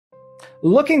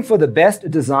Looking for the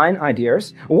best design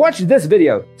ideas? Watch this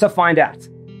video to find out.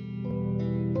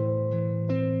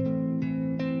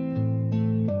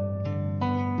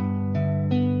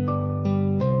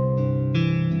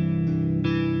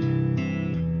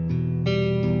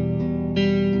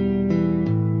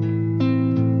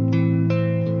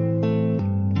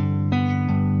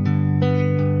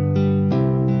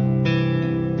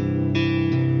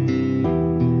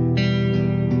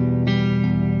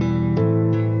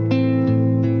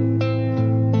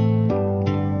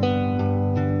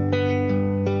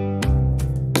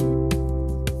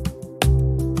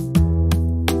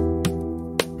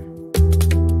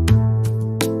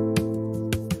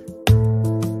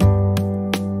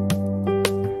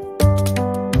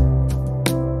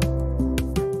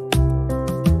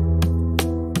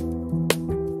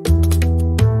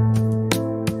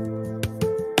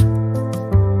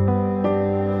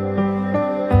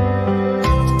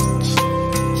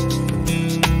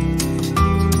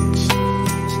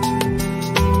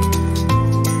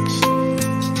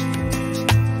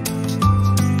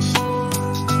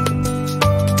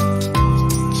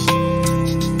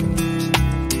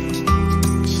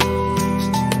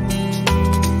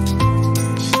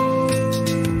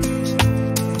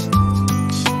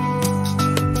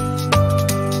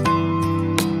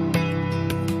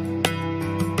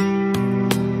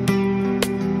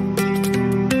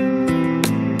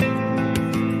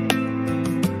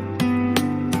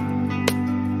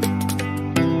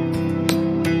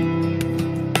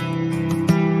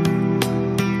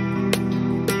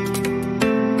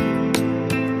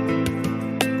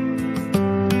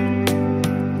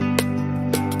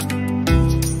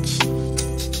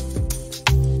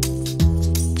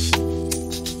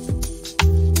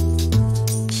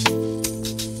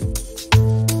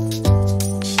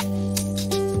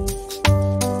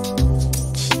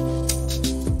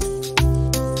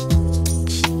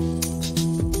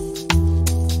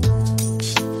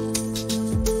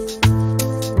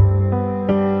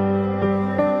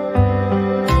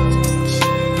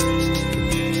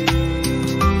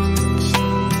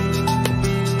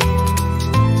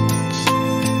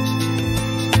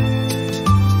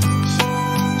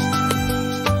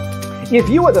 If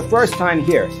you are the first time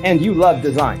here and you love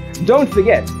design, don't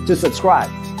forget to subscribe.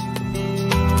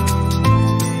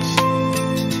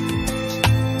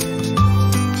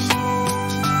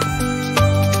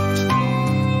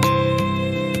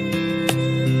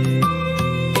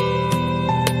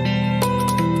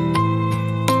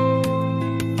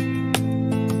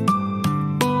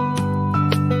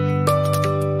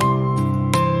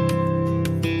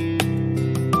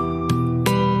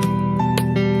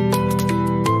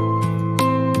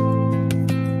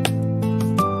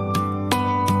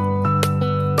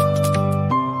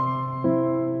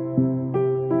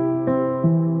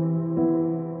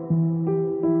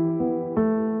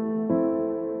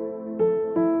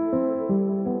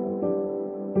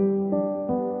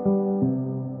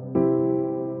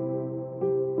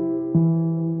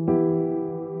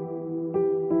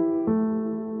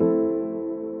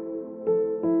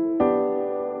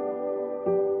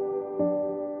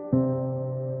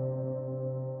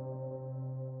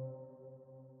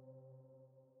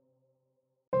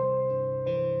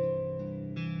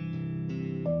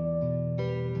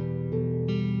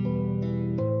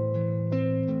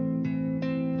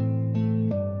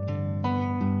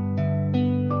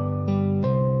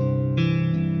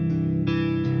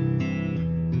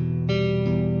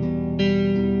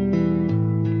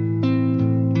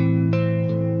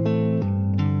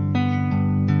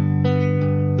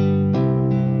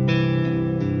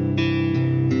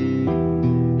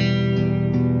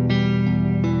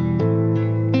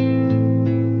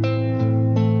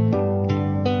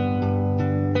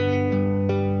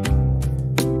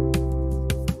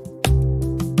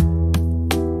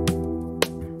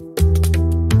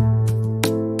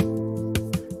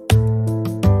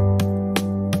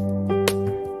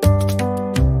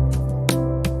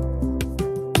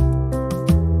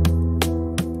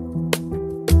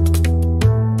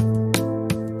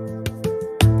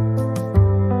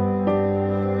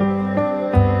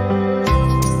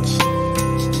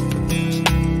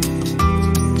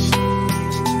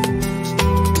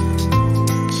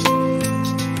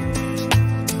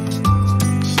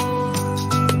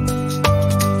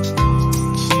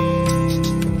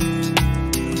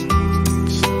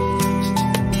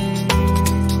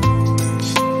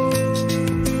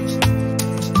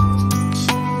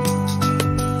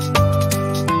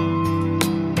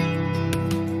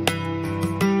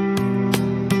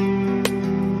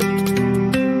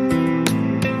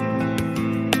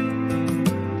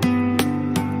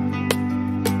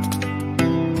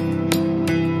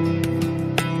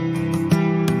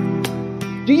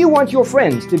 Do you want your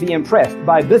friends to be impressed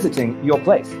by visiting your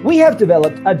place? We have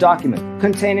developed a document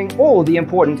containing all the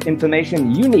important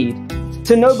information you need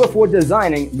to know before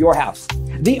designing your house.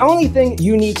 The only thing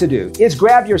you need to do is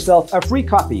grab yourself a free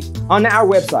copy on our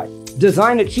website,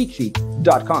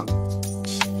 designacheatsheet.com.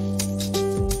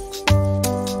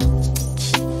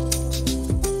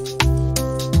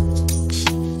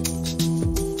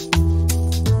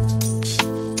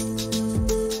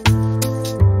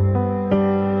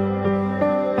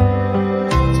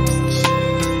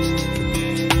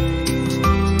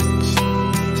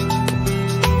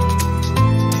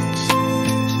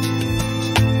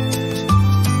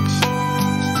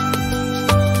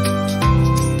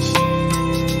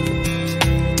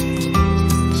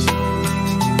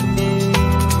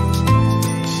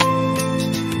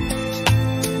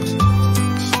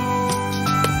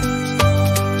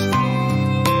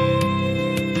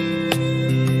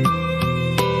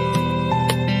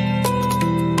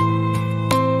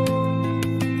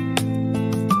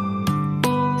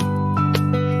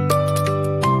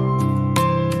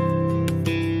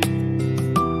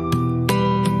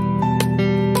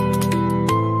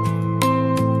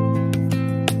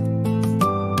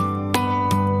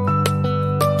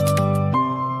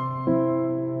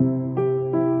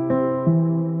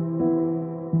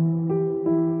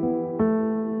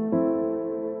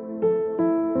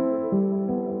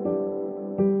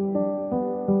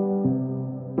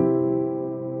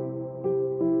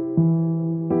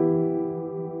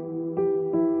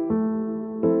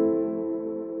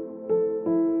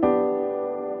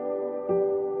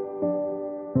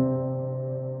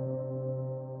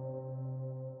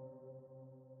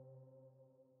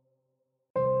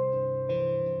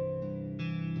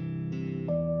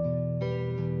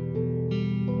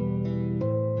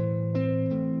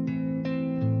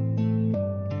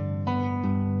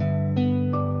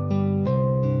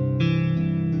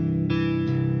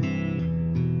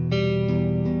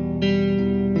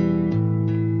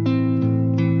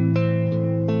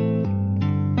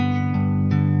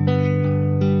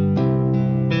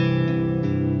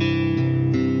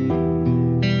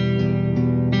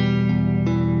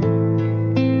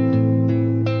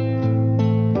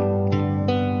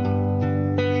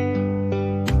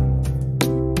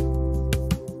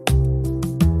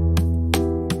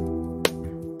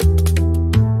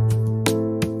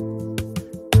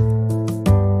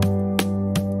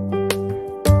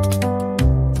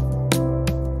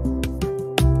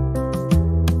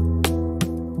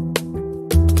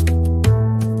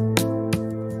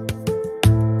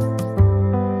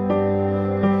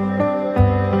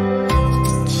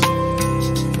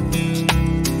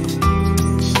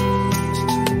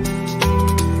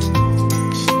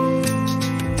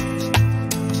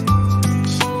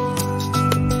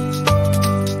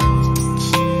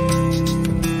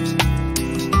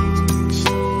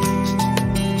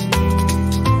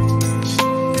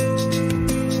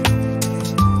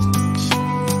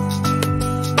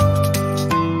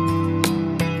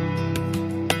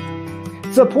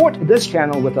 Support this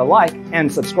channel with a like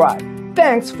and subscribe.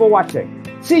 Thanks for watching.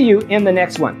 See you in the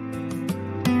next one.